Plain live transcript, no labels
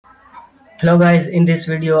Hello guys, in this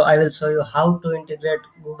video I will show you how to integrate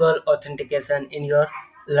Google authentication in your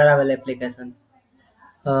Laravel application.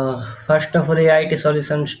 First of all,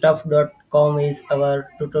 ITSolutionStuff.com is our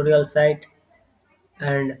tutorial site,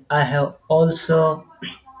 and I have also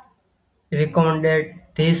recommended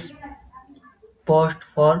this post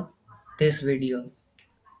for this video,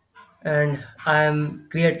 and I am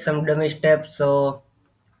create some dummy steps, so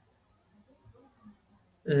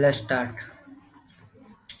let's start.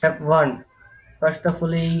 Step 1. First of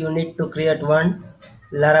all, you need to create one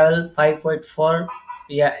Laravel 5.4,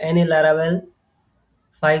 yeah, any Laravel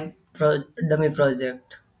 5 dummy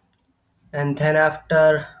project, and then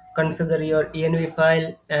after configure your env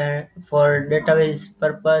file for database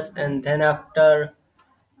purpose, and then after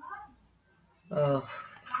uh,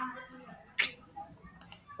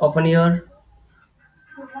 open your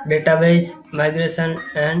database migration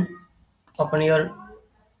and open your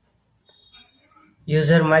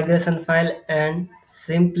user migration file and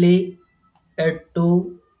simply add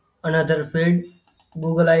to another field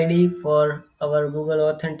Google ID for our Google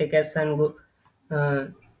authentication uh,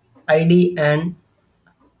 ID and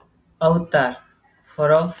avatar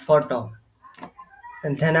for a photo,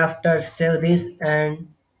 and then after save this and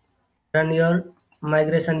run your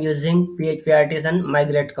migration using php artisan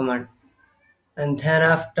migrate command. And then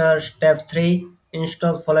after step 3,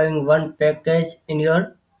 install following one package in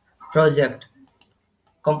your project.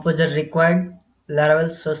 Composer required Laravel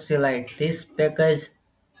Socialite. This package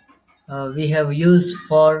we have used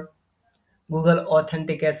for Google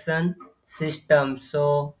authentication system,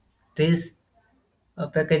 so this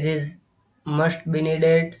package is must be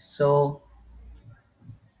needed, so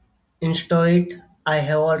install it. I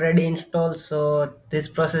have already installed, so this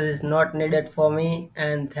process is not needed for me.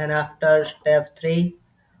 And then after step 3,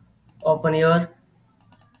 open your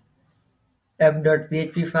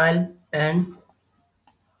app.php file and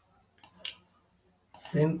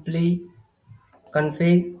simply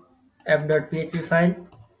config app.php file,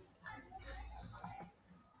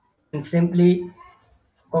 and simply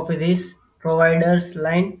copy this providers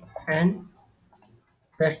line and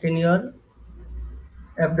paste in your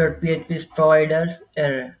app.php's providers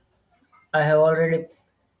error. I have already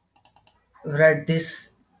write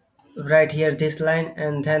this right here this line.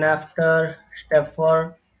 And then after step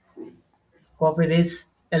 4, copy this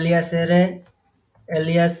alias array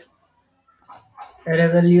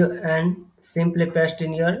value and simply paste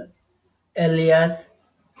in your alias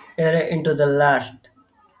array into the last.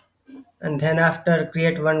 And then after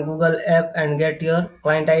create one Google app and get your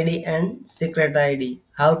client ID and secret ID.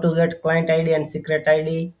 How to get client ID and secret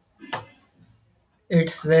ID?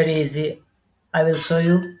 It's very easy. I will show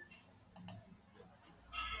you.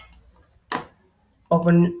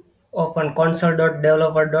 Open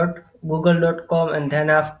console.developer.google.com, and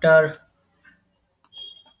then after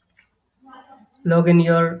log in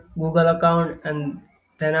your Google account, and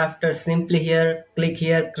then after simply here click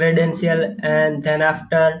here credential, and then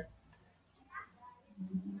after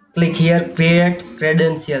click here create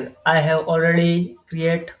credential. I have already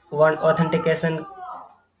create one authentication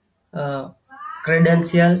uh,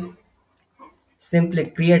 credential. Simply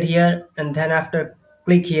create here, and then after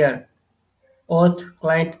click here auth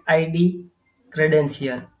client ID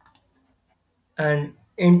credential, and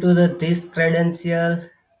into this credential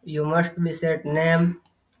you must be set name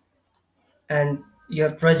and your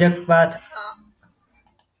project path.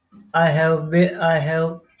 I have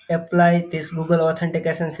applied this Google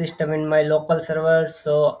authentication system in my local server,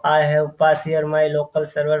 so I have passed here my local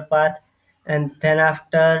server path. And then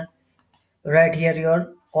after write here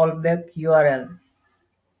your callback URL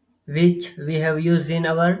which we have used in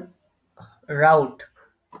our route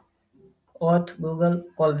auth Google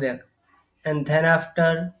callback. And then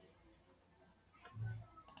after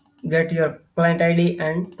get your client ID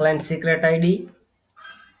and client secret ID.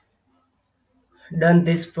 Done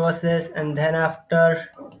this process, and then after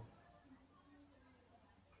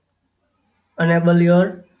enable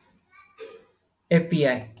your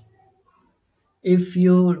API. If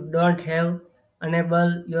you don't have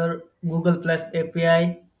enable your Google Plus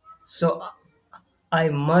API, so I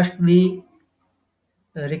must be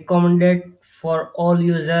recommended for all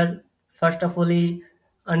user. First of all,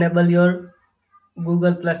 enable your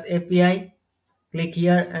Google Plus API. Click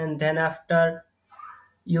here, and then after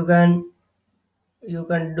you can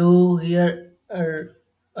do here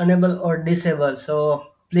enable or disable. So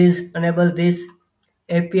please enable this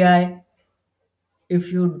API.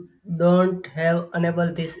 If you don't have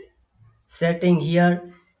enable this setting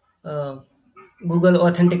here, uh, Google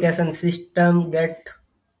authentication system get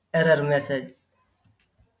error message.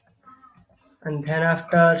 And then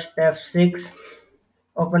after step 6,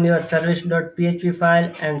 Open your service.php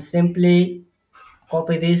file and simply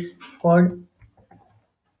copy this code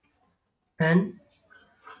and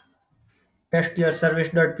paste your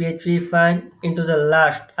service.php file into the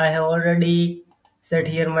last. I have already set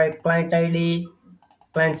here my client ID,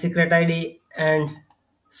 client secret ID, and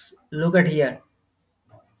look at here.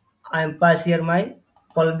 I am pass here my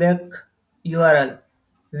callback URL,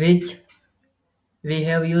 which we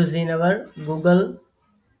have used in our Google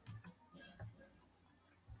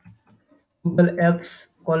Apps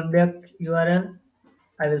callback URL.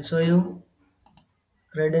 I will show you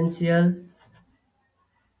credential.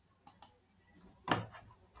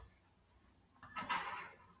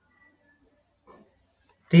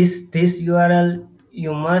 This URL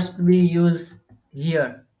you must be use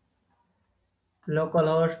here,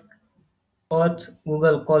 localhost auth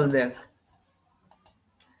Google callback.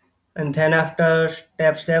 And then after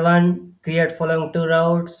step 7, create following two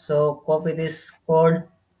routes. So copy this code,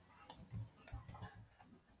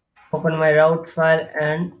 open my route file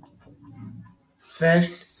and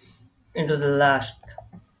paste into the last.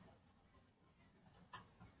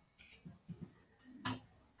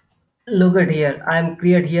 Look at here, I am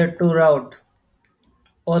create here two route,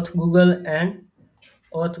 auth Google and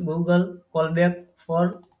auth Google callback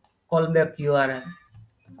for callback URL.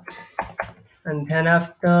 And then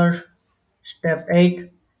after step 8,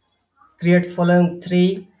 create following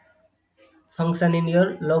three function in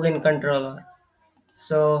your login controller.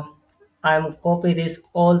 So I'm copy this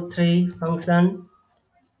all three function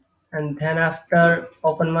and then after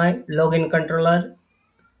open my login controller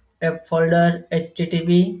app folder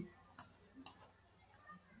http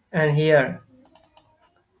and here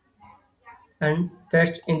and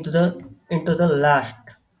paste into the last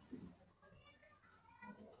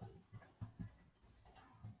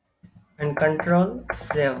and control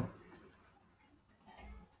save.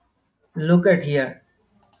 Look at here,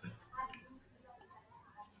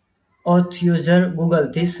 auth user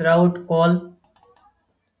Google. This route call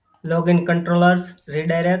login controllers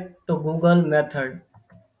redirect to Google method.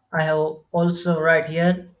 I have also write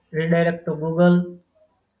here redirect to Google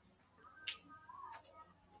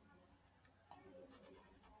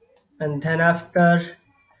and then after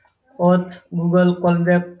auth Google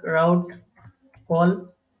callback route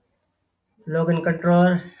call login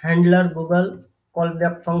controller handler Google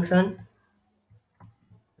callback function.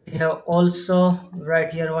 We have also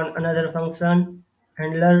write here one another function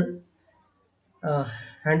handler uh,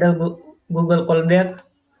 handle Google callback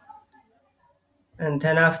and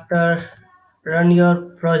then after run your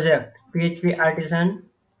project PHP artisan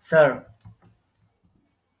serve.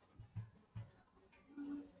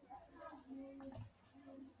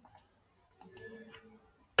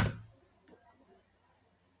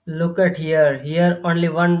 Look at here only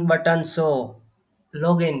one button show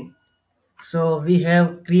login. So we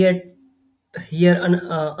have create here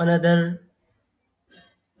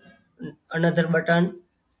another button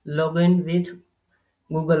login with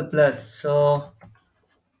Google Plus. So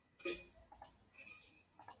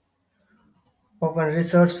open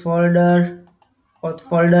resource folder, auth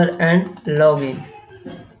folder and login.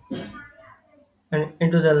 And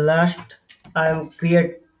into the last I am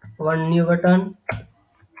create one new button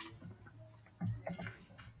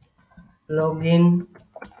login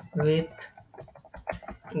with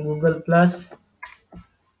Google Plus.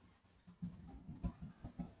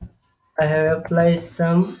 I have applied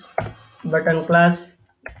some button class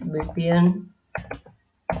btn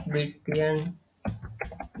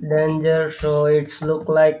danger so it's look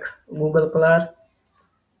like Google class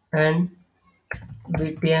and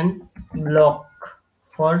btn block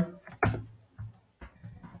for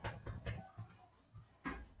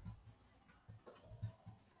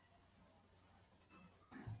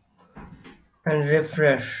and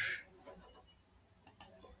refresh.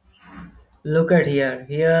 Look at here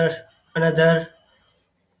another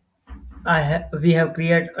we have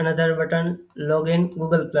created another button login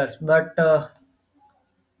Google Plus but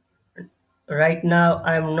right now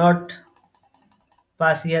I'm not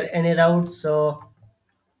pass here any route so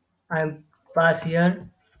I'm pass here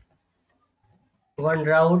one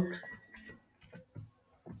route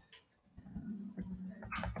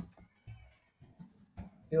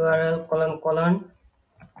URL colon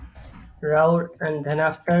route and then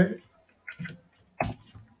after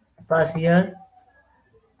pass here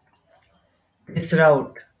this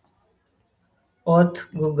route auth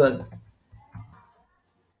Google.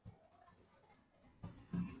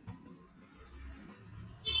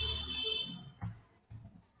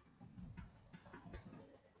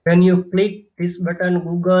 When you click this button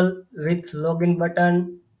Google with login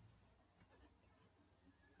button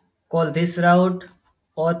call this route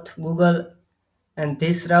auth Google and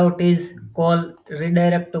this route is called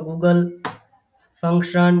redirect to Google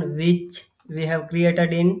function, which we have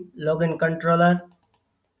created in login controller.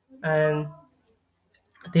 And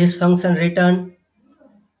this function return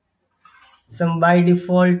some by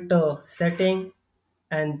default setting,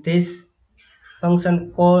 and this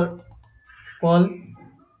function call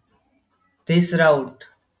this route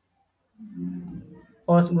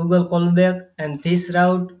or Google callback, and this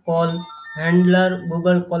route call handler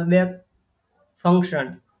Google callback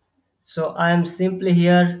function. So I am simply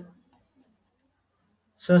here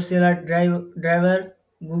Socialite driver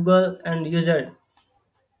Google and user.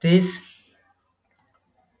 This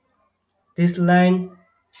line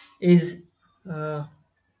is uh,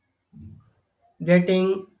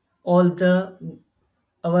 getting all the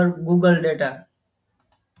our Google data.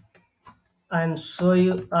 I will show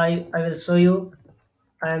you. I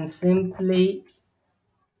am simply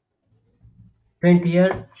print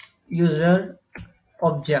here user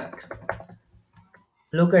object.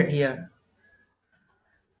 Look at here.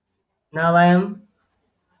 Now I am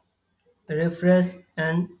refresh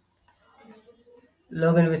and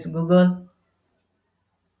login with Google.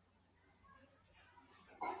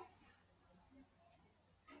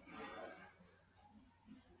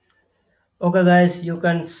 Okay guys, you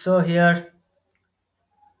can show here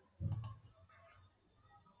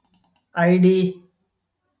ID,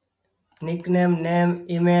 nickname, name,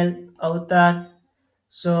 email, avatar.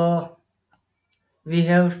 So we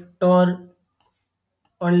have stored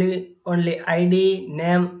only ID,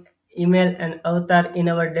 name, email and avatar in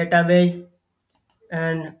our database,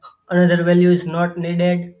 and another value is not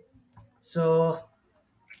needed. So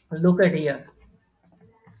look at here.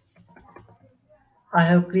 I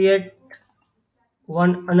have created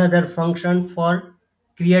one another function for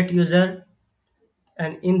create user,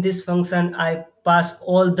 and in this function I pass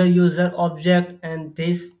all the user object, and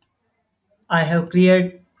this I have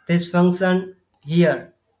created this function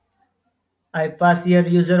here. I pass here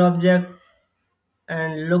user object,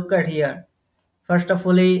 and look at here. First of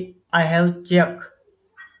all, I have check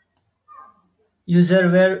user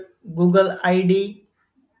where Google ID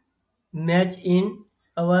match in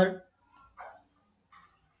our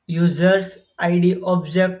users ID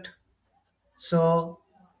object. So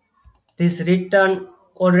this return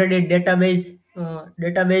already database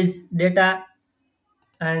data,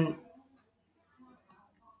 and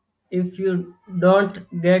if you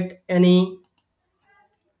don't get any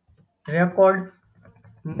record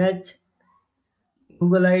match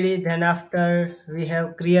Google ID, then after we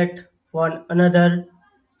have create one another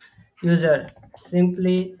user.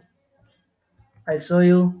 Simply I'll show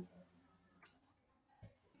you.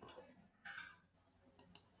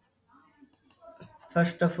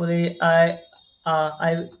 First of all, I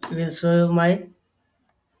will show you my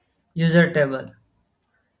user table.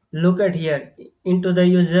 Look at here into the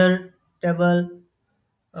user table.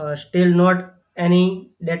 Still not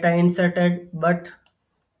any data inserted, but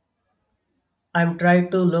I'm trying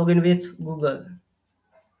to log in with Google.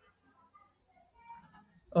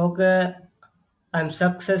 Okay, I'm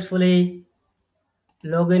successfully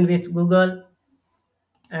logged in with Google,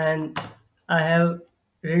 and I have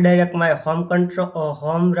redirect my home control or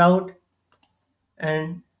home route,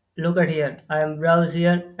 and look at here. I am browse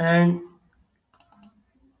here, and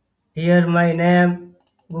here my name,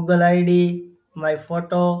 Google ID, my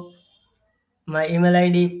photo, my email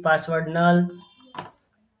ID, password null,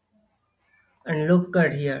 and look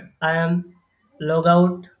at here. I am log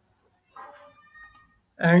out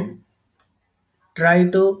and try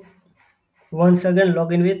to once again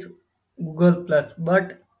log in with Google Plus,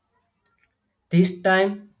 but this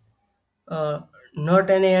time uh, not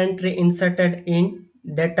any entry inserted in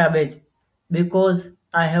database, because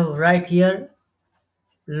I have right here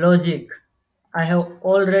logic. I have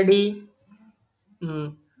already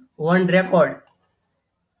one record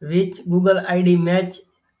which Google ID match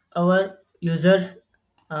our users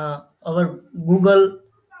our Google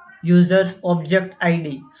users object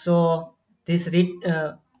ID. So this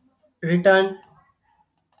return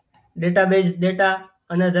database data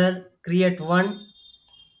another create one,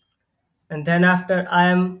 and then after I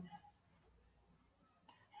am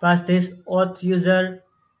pass this auth user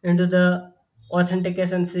into the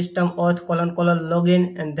authentication system auth colon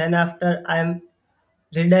login, and then after I am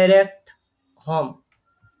redirect home.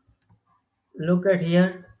 Look at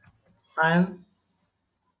here. I am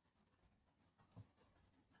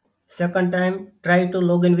second time try to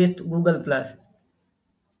log in with Google Plus.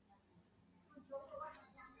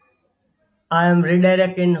 I am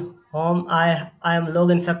redirect in home. I am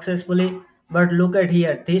login successfully, but look at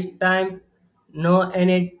here. This time no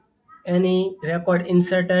any record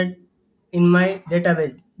inserted in my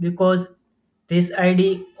database, because this id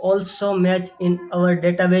also match in our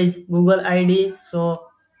database google id, so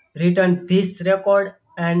return this record,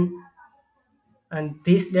 and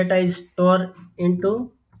this data is stored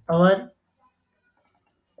into our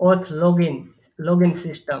auth login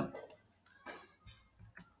system.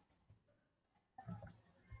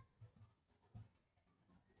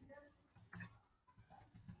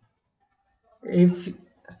 If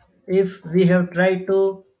if we have tried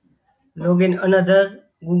to log in another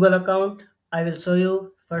google account, I will show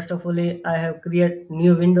you. First of all, I have create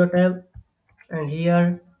new window tab, and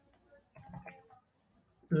here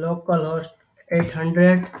localhost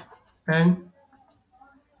 800 and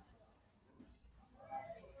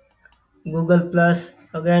google plus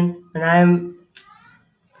again, and I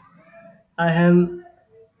am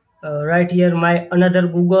right here my another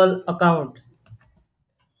google account.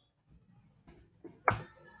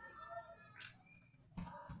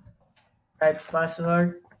 Type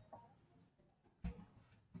password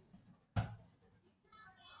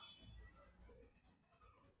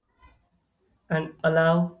and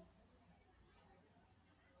allow.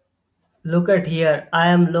 Look at here, I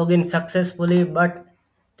am login successfully, but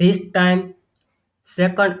this time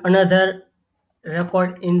second another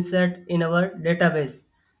record insert in our database.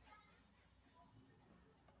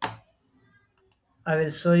 I will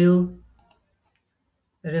show you.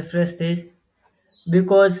 Refresh this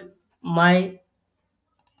because my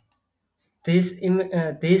this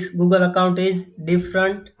google account is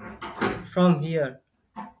different from here.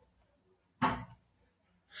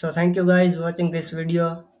 So thank you guys watching this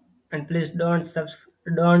video, and please don't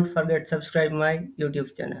forget subscribe my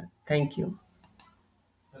youtube channel. Thank you.